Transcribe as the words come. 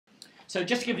So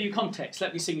just to give you context,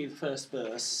 let me sing you the first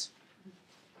verse.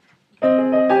 The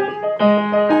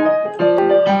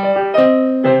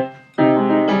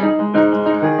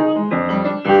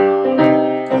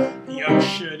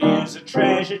ocean is a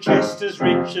treasure chest as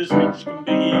rich can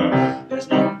be. There's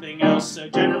nothing else so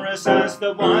generous as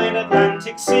the wide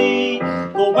Atlantic Sea.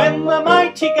 For when the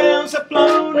mighty gales have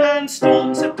blown and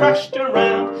storms have crashed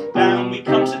around, down we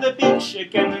come to the beach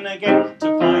again and again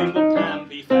to find what can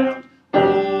be found.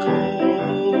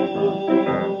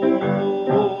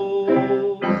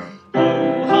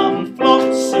 Oh, hum,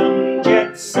 flotsam,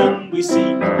 jetsam we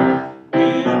seek.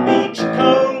 We're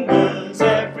beachcombers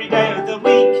every day of the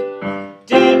week.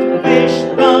 Dead fish,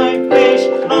 live fish,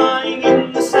 lying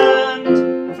in the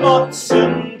sand.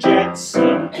 Flotsam,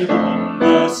 jetsam on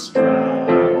the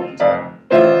strand.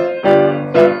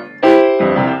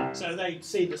 So they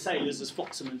see the sailors as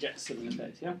flotsam and jetsam in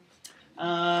effect, yeah?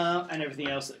 And everything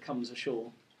else that comes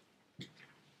ashore.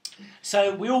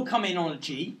 So we all come in on a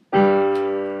G. Oh,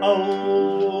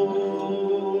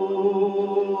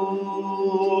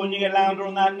 and you get louder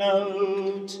on that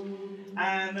note.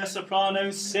 And the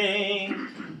sopranos sing.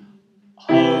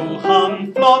 Ho,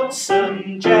 hum,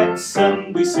 flotsam,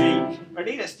 jetsam we seek.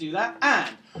 Ready? Let's do that.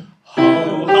 And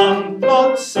ho, hum,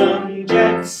 flotsam,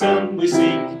 jetsam we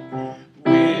seek.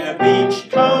 We're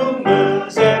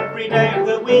beachcombers every day of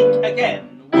the week. Again.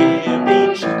 We're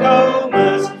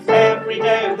beachcombers every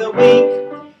day of the week.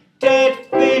 Dead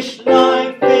fish,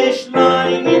 lying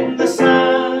in the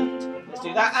sand. Let's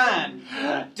do that. And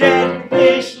dead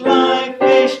fish, lying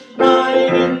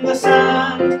in the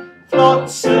sand.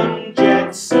 Flotsam,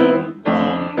 jetsam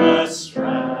on the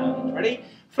strand. Ready?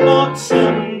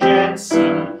 Flotsam,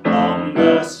 jetsam on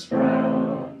the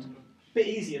strand. Bit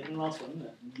easier than the last one, isn't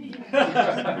it?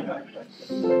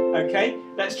 Okay,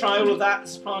 let's try all of that,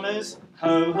 sopranos.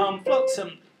 Ho, hum,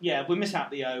 flotsam. Yeah, we'll miss out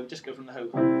the O, just go from the ho,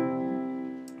 hum.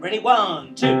 Ready?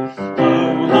 1, 2.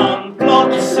 Ho, hum,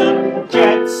 flotsam,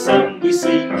 jetsam we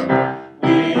seek.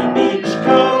 We're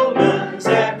beachcombers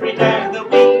every day of the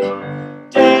week.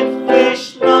 Dead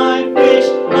fish, lying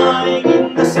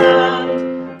in the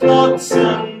sand.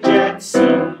 Flotsam,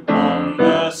 jetsam on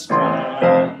the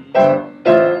strand.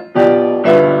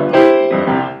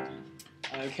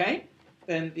 Okay,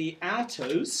 then the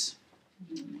altos,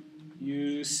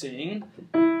 you sing.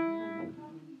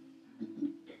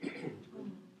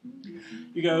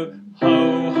 You go,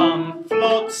 ho, hum,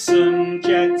 flotsam,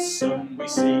 jetsam we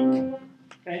seek.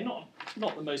 Okay, not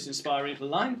the most inspiring for the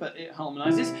line, but it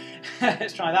harmonises.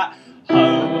 Let's try that.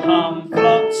 Ho, hum,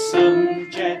 flotsam,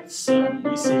 jetsam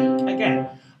we seek. Again.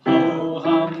 Ho,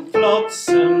 hum,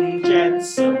 flotsam,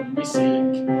 jetsam we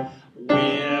seek.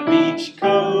 We're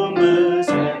beachcombers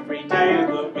every day of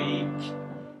the week.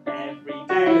 Every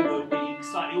day of the week.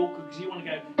 Slightly awkward because you want to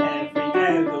go every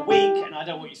day of the week, and I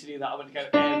don't want you to do that. I want to go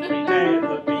every day of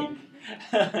the week.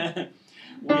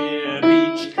 We're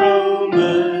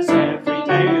beachcombers every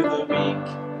day of the week.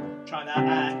 Try that.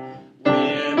 And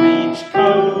we're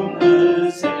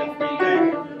beachcombers every day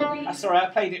of the week. That's alright, I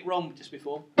played it wrong just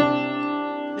before.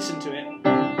 Listen to it.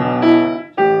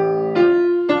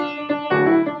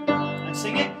 And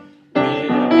sing it.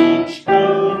 We're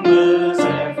beachcombers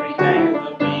every day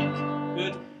of the week.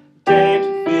 Good. Dead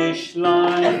fish,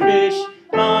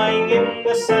 lying in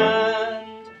the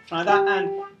sand. Try that.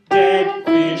 And dead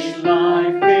fish,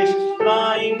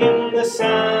 lying in the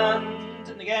sand.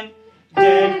 And again.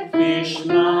 Dead fish,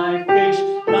 lying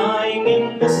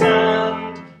in the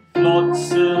sand.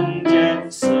 Flotsam,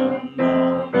 jetsam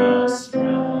on the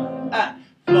strand.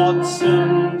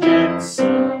 Flotsam,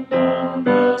 jetsam on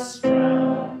the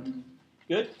strand.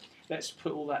 Good. Let's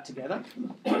put all that together.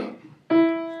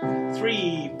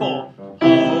 3, 4.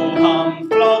 Ho, hum,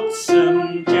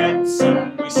 flotsam,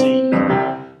 jetsam we seek.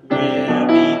 We're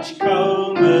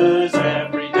beachcombers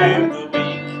every day of the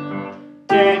week.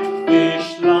 Dead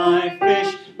fish,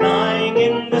 lying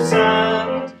in the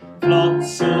sand.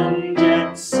 Flotsam,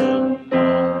 jetsam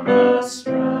on the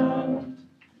strand.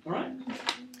 Alright?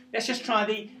 Let's just try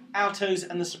the altos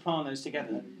and the sopranos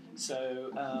together.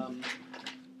 So, ho,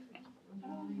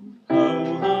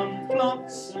 hum,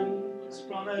 flotsam,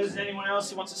 sopranos. Anyone else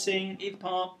who wants to sing either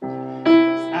part?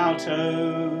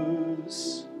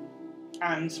 Altos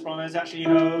and sopranos, actually.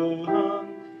 Ho,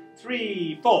 hum.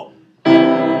 3, 4. Ho,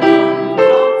 hum,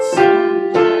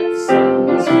 flotsam, jetsam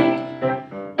we seek.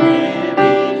 We're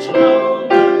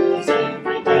beachcombers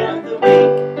every day of the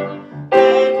week.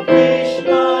 Dead fish,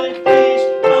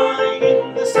 lying in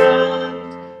the sand.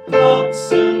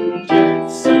 Flotsam,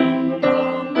 jetsam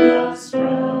on the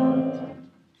strand.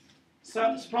 So,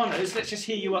 sopranos, let's just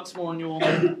hear you once more on your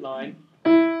line.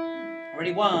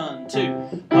 Ready? 1, 2.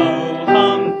 Ho,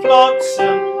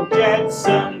 flotsam,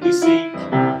 jetsam we seek.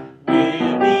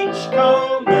 We're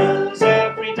beachcombers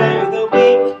every day of the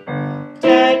week.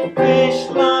 Dead fish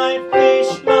lie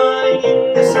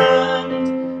in the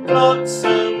sand.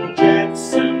 Flotsam,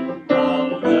 jetsam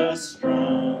on the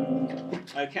strand.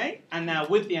 Okay, and now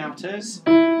with the outers.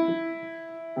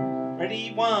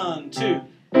 Ready? 1, 2.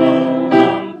 Ho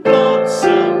hum,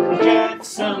 flotsam,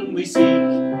 jetsam we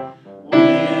seek.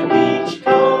 We're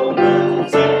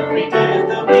beachcombers every day of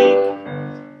the week.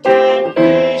 Dead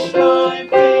fish lie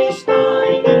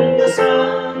in the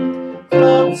sand.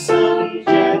 Flotsam,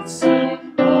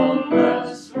 jetsam on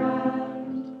the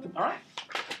strand. All right,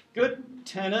 good.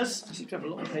 Tenors. I seem to have a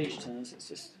lot of page turners. Let's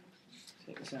just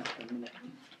take this out for a minute.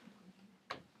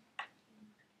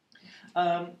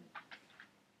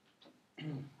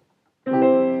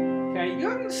 Okay, you're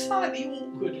having a slightly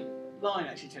awkward line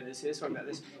actually, tenors here. Sorry about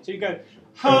this. So you go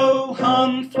ho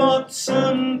hum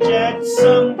flotsam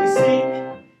jetsam we seek.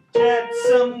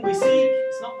 Jetsam we seek.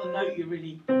 It's not the note you're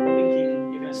really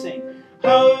thinking you're going to sing.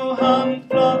 Ho hum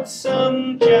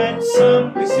flotsam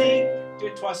jetsam we seek. Do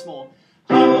it twice more.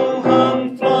 Ho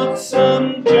hum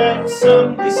flotsam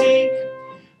jetsam we seek.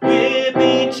 We're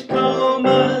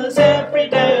beachcombers every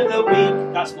day of the week.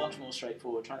 That's much more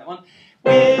straightforward. Try that one.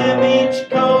 We're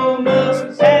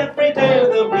beachcombers every day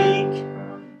of the week.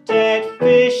 Dead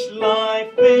fish lying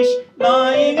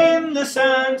in the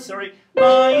sand. Sorry,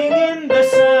 lying in the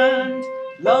sand.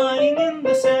 Lying in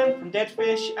the sand from dead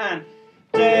fish and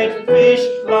dead fish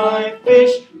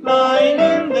lying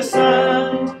in the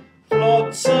sand.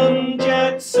 Flotsam,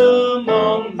 jetsam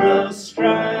on the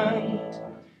strand.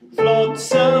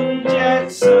 Flotsam,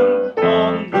 jetsam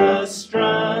on the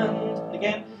strand.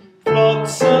 Again,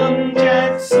 flotsam,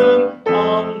 jetsam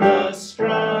on the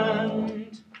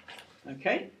strand.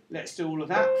 Okay, let's do all of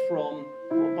that from,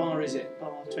 what bar is it?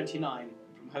 Bar 29,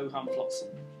 from Ho Hum Flotsam.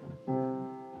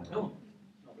 Oh,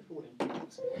 not recording.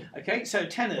 Okay, so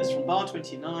tenors from bar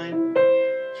 29.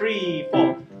 3,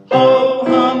 4. Ho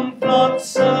hum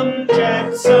flotsam,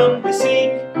 jetsam we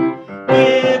seek.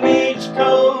 We're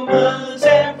beachcombers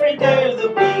every day of the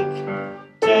week.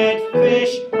 Dead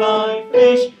fish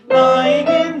lying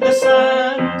in the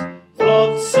sand.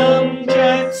 Flotsam,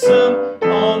 jetsam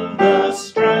on the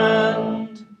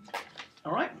strand.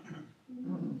 All right.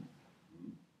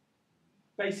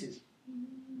 Basses.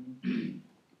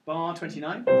 Bar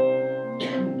 29.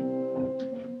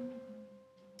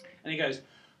 And he goes.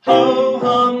 Ho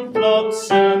hum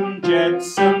flotsam,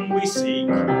 jetsam we seek.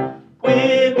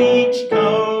 We're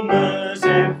beachcombers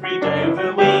every day of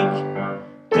the week.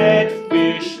 Dead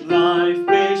fish lying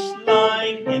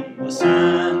in the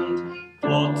sand.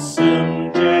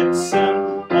 Flotsam,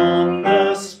 jetsam on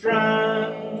the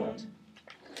strand.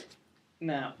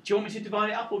 Now, do you want me to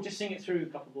divide it up or just sing it through a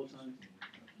couple more times?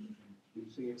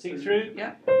 Sing it through?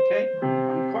 Yeah? Okay.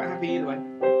 I'm quite happy either way.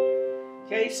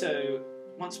 Okay, so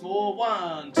once more,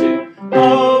 1, 2.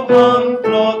 Ho hum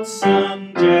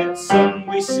flotsam, jetsam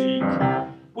we seek.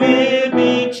 We're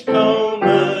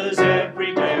beachcombers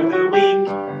every day of the week.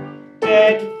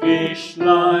 Dead fish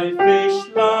lying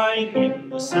in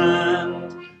the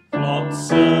sand.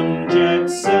 Flotsam,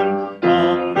 jetsam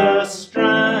on the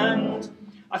strand.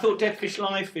 I thought dead fish,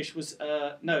 live fish was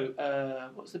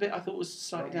what's the bit I thought was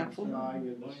slightly doubtful?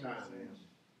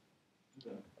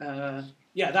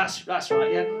 Yeah, that's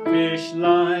right, yeah. Fish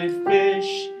lying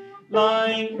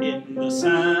in the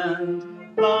sand,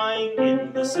 lying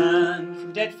in the sand.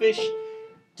 From dead fish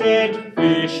lying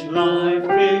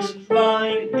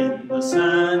in the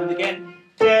sand. Again,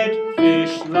 dead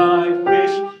fish lying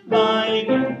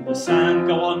in the sand.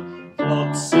 Go on,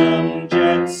 flotsam,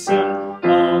 jetsam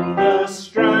on the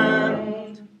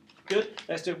strand. Good,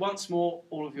 let's do it once more,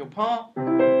 all of your part.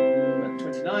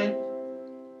 29.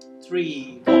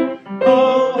 3, 4.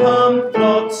 Ho hum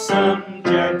flotsam,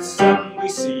 jetsam we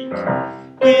seek.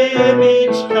 We're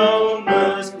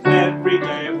beachcombers every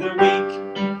day of the week.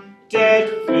 Dead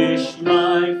fish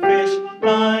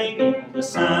lying in the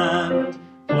sand.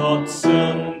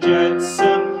 Flotsam,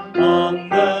 jetsam on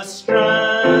the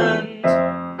strand.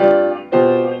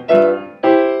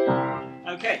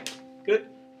 Okay, good.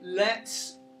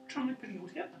 Let's try and put it all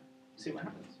together. See what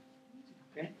happens.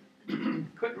 Okay.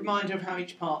 Quick reminder of how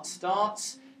each part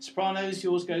starts. Sopranos,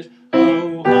 yours goes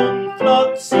ho hum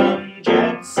flotsam,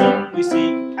 jetsam we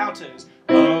seek. Altos,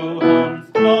 ho hum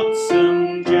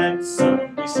flotsam,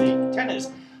 jetsam we seek. Tenors,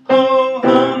 ho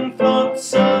hum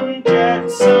flotsam,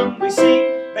 jetsam we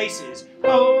seek. Basses,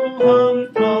 ho hum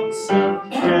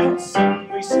flotsam, jetsam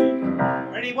we seek.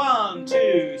 Ready? 1,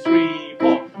 2, 3,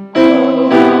 4. Ho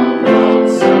hum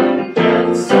flotsam,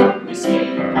 jetsam we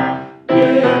seek.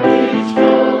 We're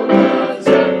beachcombers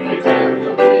every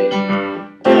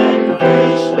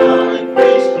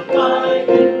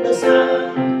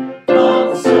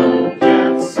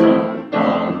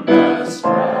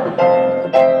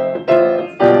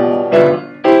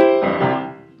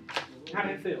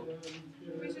feel?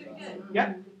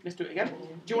 Yeah, let's do it again.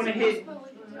 Do you want to hear?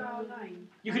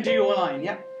 You can do your line,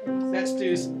 yeah. Let's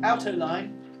do alto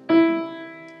line.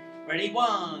 Ready?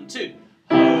 1, 2.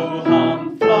 Ho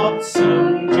hum,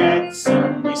 flotsam,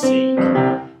 jetsam, we seek.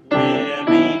 We're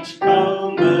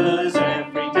beachcombers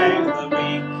every day of the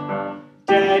week.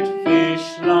 Dead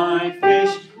fish,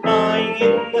 lying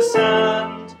in the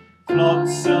sand.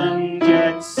 Flotsam,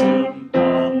 jetsam,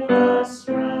 on the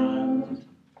strand.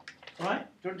 Alright,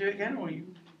 do you want to do it again, or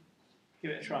you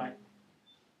give it a try?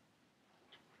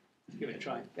 Give it a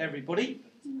try. Everybody.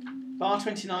 Bar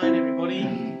 29,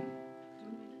 everybody.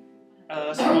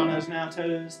 Sopranos and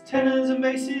altos, tenors and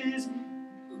basses.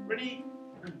 Ready?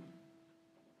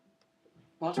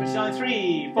 Bar 29,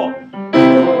 3, 4.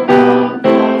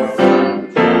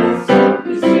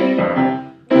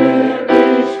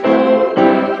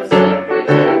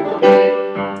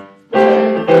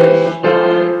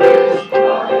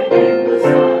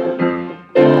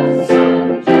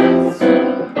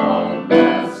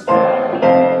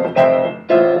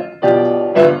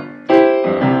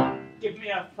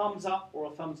 Thumbs up or a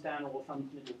thumbs down or a thumbs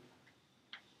middle.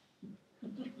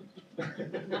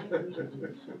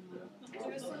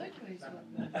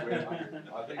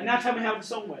 And now tell me how the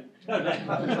song went.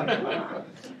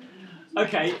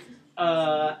 Okay.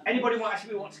 Anybody want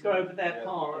to go over their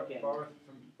part again?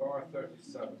 Bar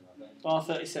 37, I think. Bar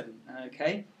 37.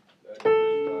 Okay.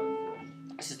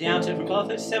 This is the alto from bar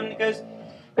 37. It goes,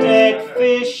 dead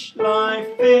fish, lying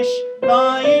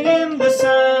in the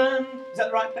sand. Is that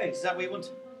the right place? Is that what you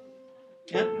want?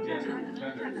 Yeah?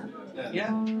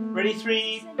 Yeah? Ready?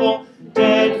 3, 4.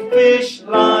 Dead fish,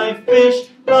 lying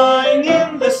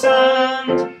in the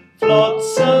sand.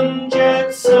 Flotsam,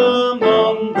 jetsam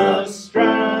on the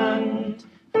strand.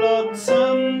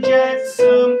 Flotsam,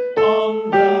 jetsam on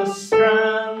the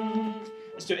strand.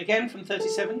 Let's do it again from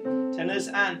 37. Tenors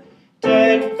and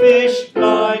dead fish,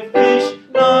 lying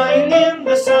in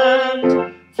the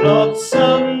sand.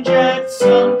 Flotsam,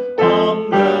 jetsam on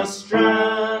the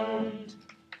strand.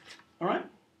 All right?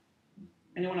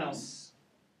 Anyone else?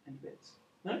 Any bits?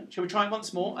 No? Shall we try it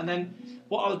once more? And then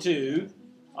what I'll do,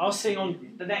 I'll sing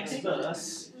on the next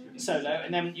verse solo,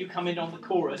 and then you come in on the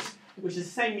chorus, which is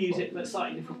the same music but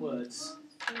slightly different words.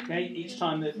 Okay? Each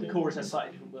time the chorus has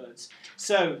slightly different words.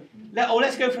 So,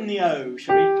 let's go from the O,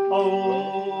 shall we?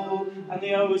 Oh, and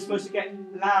the O is supposed to get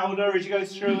louder as you go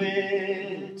through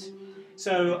it.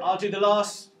 So I'll do the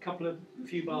last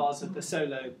few bars of the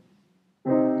solo.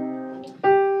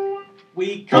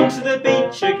 We come to the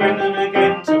beach again and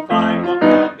again to find what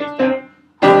can be found.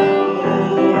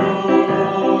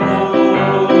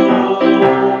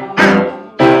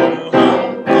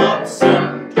 Oh,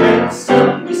 flotsam,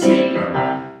 jetsam, we see.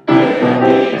 We're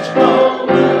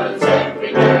beachcombers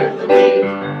every day of the week.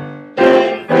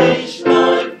 Dead fish,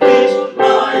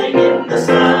 lying in the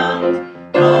sand.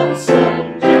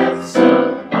 Flotsam,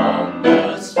 jetsam on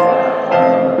the strand.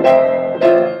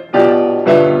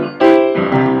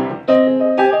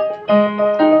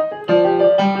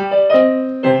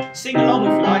 Sing along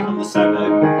if you like on the solo.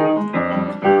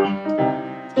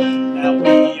 Now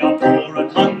we are poor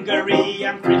and hungry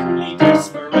and frequently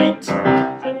desperate,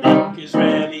 and luck is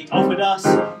rarely offered us,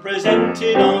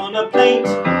 presented on a plate.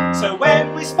 So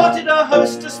when we spotted a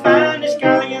host of Spanish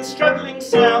galleons struggling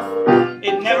south,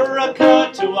 it never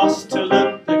occurred to us to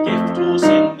look the gift horse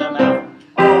in the mouth.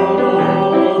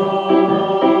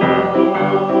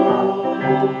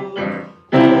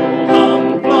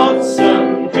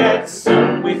 Flotsam,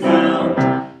 jetsam we found,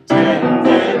 10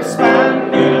 dead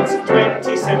Spaniards,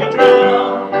 20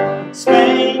 semi-drowned.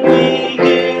 Spain we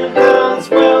hear has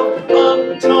wealth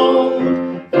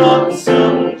untold.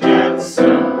 Flotsam,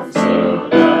 jetsam to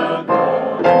the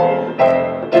gold.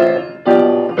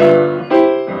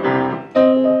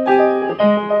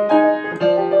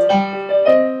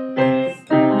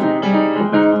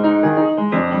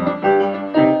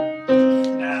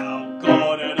 Now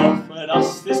God had offered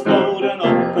us this golden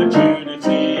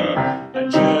opportunity,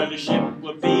 and surely ship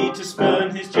would be to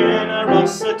spurn his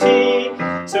generosity.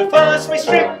 So first we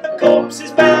stripped the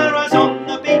corpses bare as on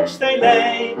the beach they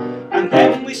lay, and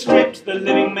then we stripped the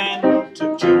living men,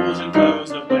 took jewels and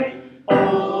clothes away.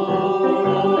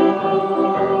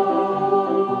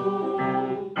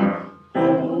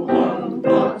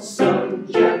 Flotsam,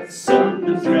 jetsam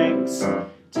and dregs,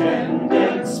 10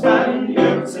 dead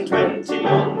Spaniards and 20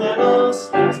 on their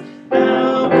last legs.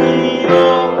 Now we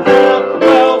all have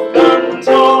wealth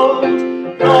untold.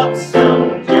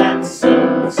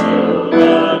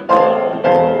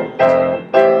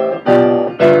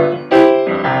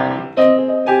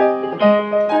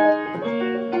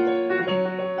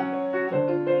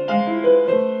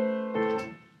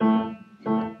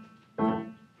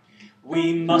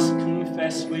 must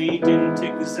confess we didn't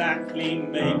exactly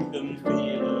make them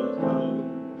feel at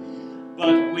home.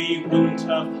 But we wouldn't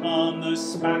have harmed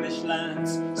those Spanish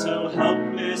lands, so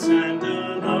helpless and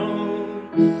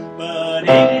alone. But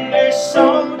English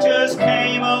soldiers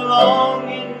came along,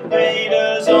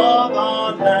 invaders of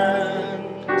our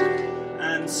land,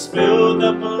 and spilled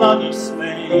the blood of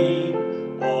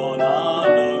Spain on our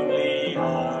lonely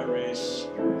Irish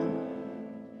strand.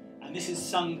 And this is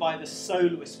sung by the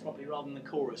soloist probably rather than the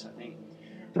chorus, I think.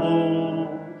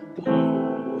 Oh,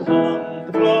 ho,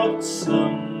 hum,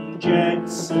 flotsam,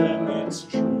 jetsam, it's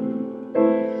true.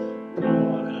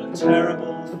 What a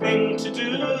terrible thing to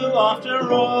do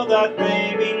after all that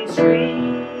they've been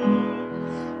through.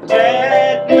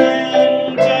 Dead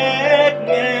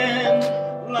men,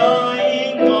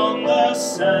 lying on the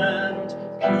sand,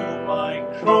 killed by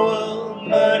cruel,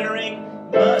 murdering,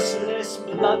 merciless,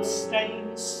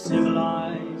 blood-stained,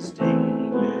 civilized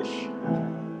English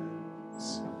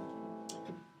hands.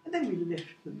 And then we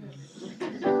lift them.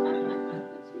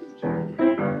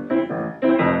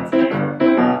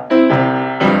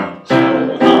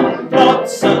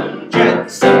 Flotsam,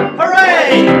 jetsam,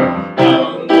 hooray!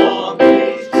 No more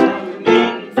days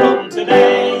coming from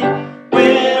today.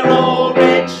 We're all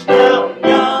rich now,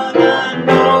 young and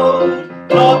old.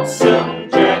 Flotsam,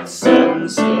 jetsam,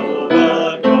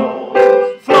 silver gold.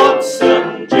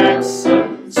 Flotsam,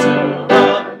 jetsam,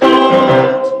 silver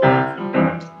gold.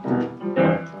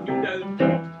 You go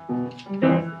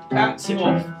bouncing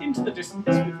off into the distance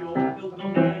with your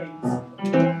building gaze.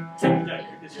 Except you don't,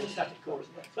 because you're a static chorus.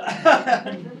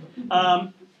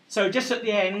 So just at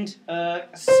the end,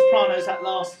 sopranos that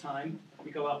last time,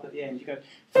 we go up at the end, you go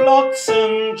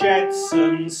flotsam,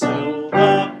 jetsam,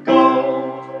 silver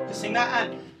gold. Just sing that,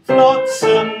 and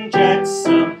flotsam,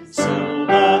 jetsam,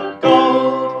 silver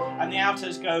gold. And the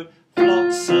altos go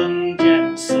flotsam,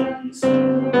 jetsam,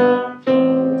 silver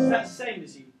gold. So that's the same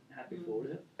as you had before,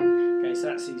 is it? Okay, so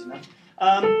that's easy enough.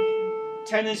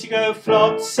 Tenors, you go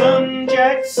flotsam,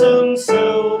 jetsam,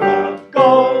 silver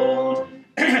gold.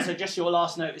 So just your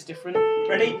last note is different.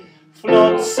 Ready?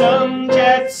 Flotsam,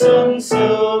 jetsam,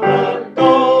 silver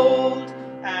gold.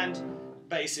 And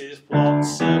bass is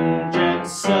flotsam,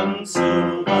 jetsam,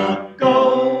 silver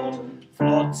gold.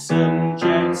 Flotsam,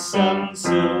 jetsam,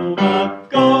 silver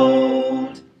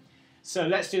gold. So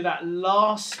let's do that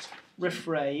last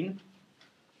refrain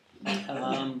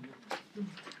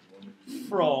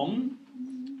from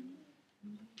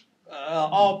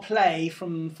our play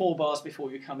from 4 bars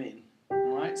before you come in.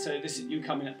 Alright, so this is you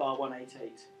come in at bar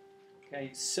 188.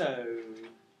 Okay, so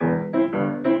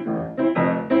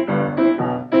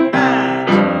and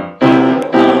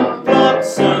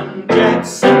flotsam,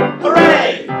 jetsam,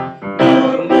 hooray!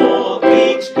 No more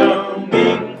beach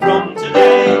combing from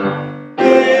today.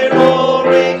 We're all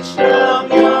rich now,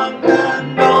 young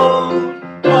and old.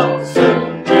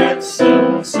 Flotsam,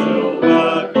 jetsam,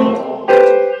 silver gold.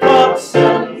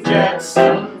 Flotsam,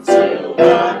 jetsam,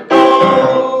 silver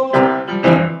gold.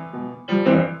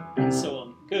 And so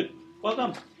on. Good. Well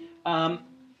done.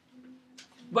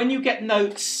 When you get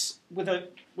notes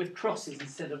with crosses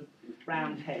instead of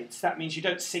round heads, that means you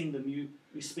don't sing them, you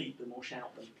speak them or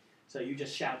shout them. So you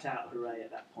just shout out hooray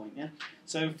at that point, yeah?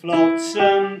 So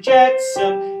flotsam,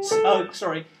 jetsam, oh,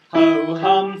 sorry, ho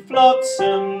hum,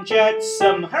 flotsam,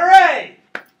 jetsam, hooray!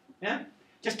 Yeah?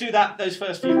 Just do that, those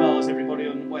first few bars, everybody,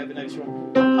 on whatever notes you're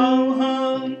on. Ho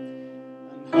hum,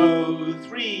 and ho,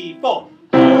 3, 4.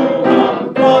 Ho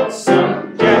hum,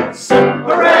 flotsam, jetsam,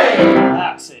 hooray!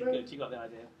 That's it, good, you got the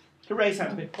idea. Hooray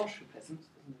sounds a bit posh for peasants,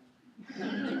 doesn't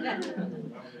it?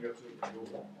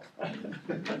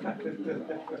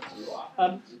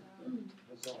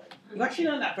 We've actually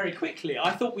learned that very quickly.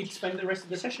 I thought we'd spend the rest of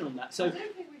the session on that. So you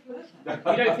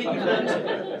don't think you've learned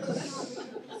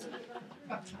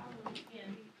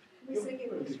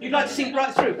it? You'd like to sing it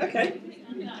right through? Okay.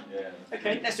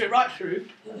 Okay, let's do it right through.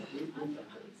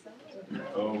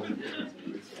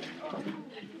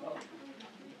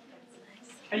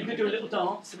 And you could do a little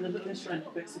dance and a little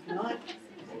instrumental bits if you like.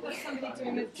 Got somebody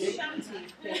doing a shanty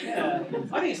thing. Yeah.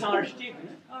 I think it's an Irish tune, isn't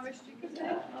it? Irish tune.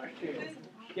 Yeah, Irish tune.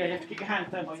 Yeah, you have to keep your hands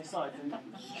down by your sides and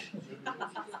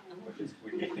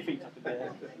lift your feet up a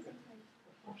bit.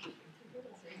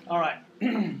 Alright,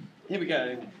 here we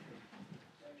go.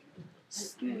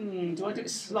 Do I do it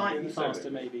slightly faster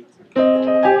maybe?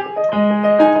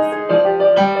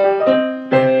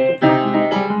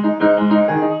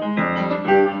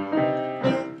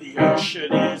 The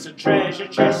ocean is a treasure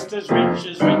chest as rich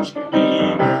can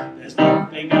be. There's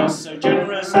nothing else so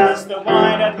generous as the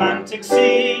wide Atlantic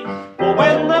Sea. For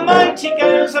when the mighty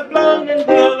gales are blown and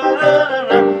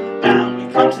down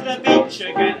we come to the beach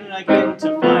again and again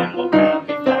to find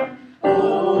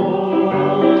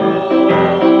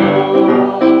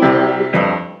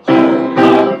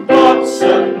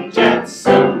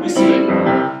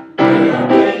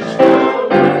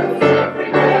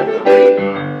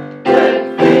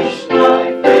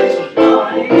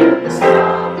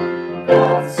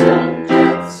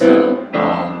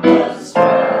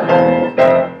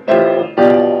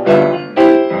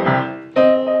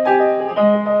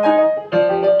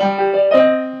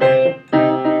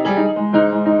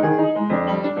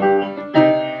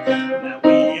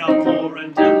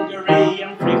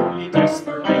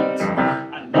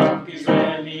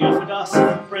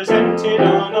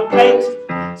our plate.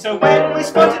 So when we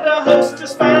spotted a host of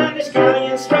Spanish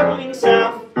galleons struggling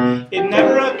south, it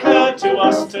never occurred to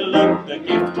us to look the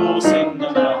gift horse in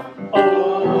the mouth. Oh,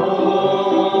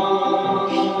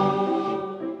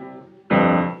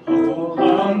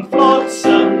 on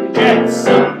flotsam,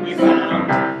 jetsam we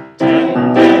found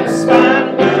 10 dead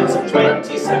Spaniards and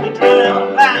 27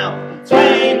 drowned. Now,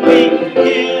 Spain we can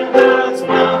hear has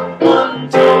well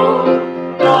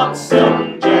untold.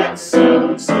 Flotsam,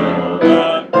 jetsam,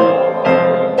 silver gold.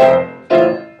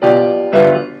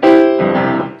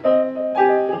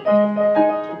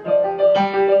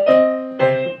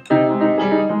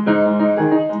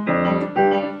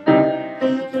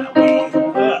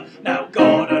 Now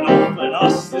God had offered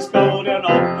us this golden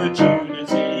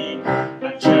opportunity,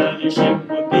 and churliship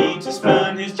would be to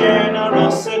spurn his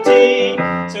generosity.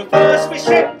 So first we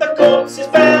stripped the corpses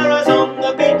bare as on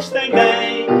the beach they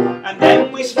lay, and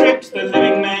then we stripped the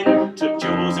living men, took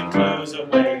jewels and clothes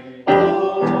away.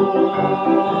 Oh,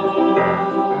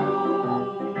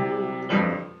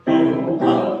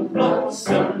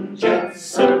 flotsam,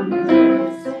 jetsam,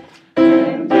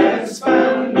 and there's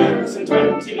Spaniards and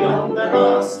 20 on the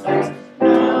last legs.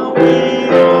 Now we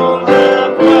all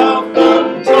have wealth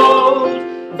untold.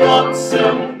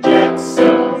 Flotsam,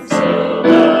 jetsam,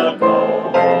 silver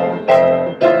gold.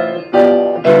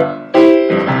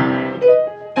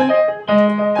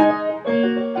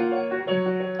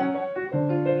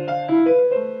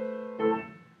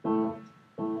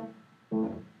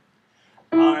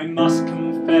 I must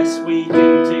confess we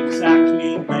didn't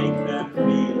exactly make them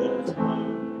feel at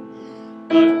home,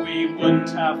 but we wouldn't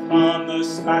have harmed the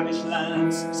Spanish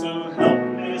lads so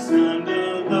helpless and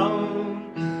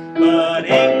alone. But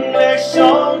English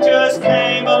soldiers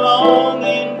came along,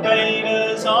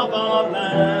 invaders of our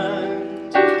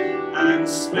land, and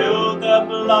spilled the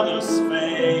blood of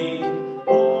Spain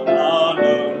on our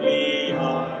lonely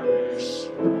Irish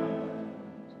strand.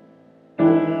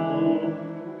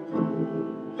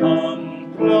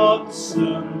 On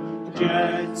flotsam,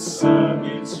 jetsam,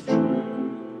 it's true.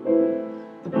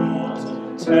 What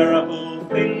a terrible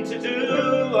thing to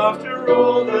do after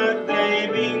all that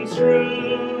they've been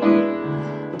through.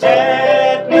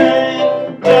 Dead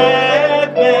men,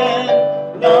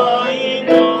 lying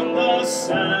on the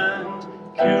sand,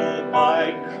 killed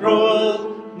by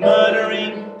cruel,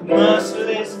 murdering,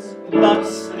 merciless,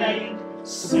 blood-stained,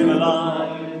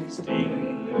 civilized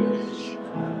English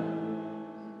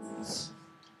hands.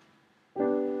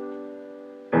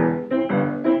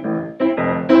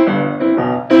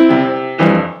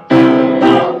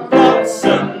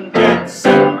 Flotsam,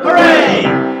 jetsam, hooray!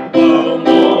 No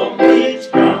more bleach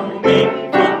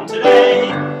coming from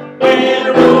today.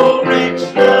 We're all rich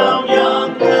now,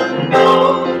 young and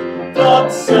old.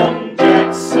 Flotsam,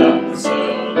 jetsam,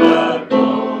 silver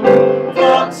gold.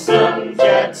 Flotsam,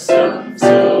 jetsam,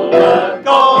 silver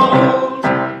gold.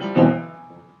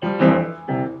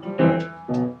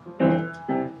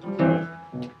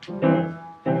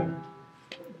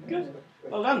 Good.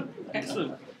 Well done.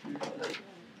 Excellent.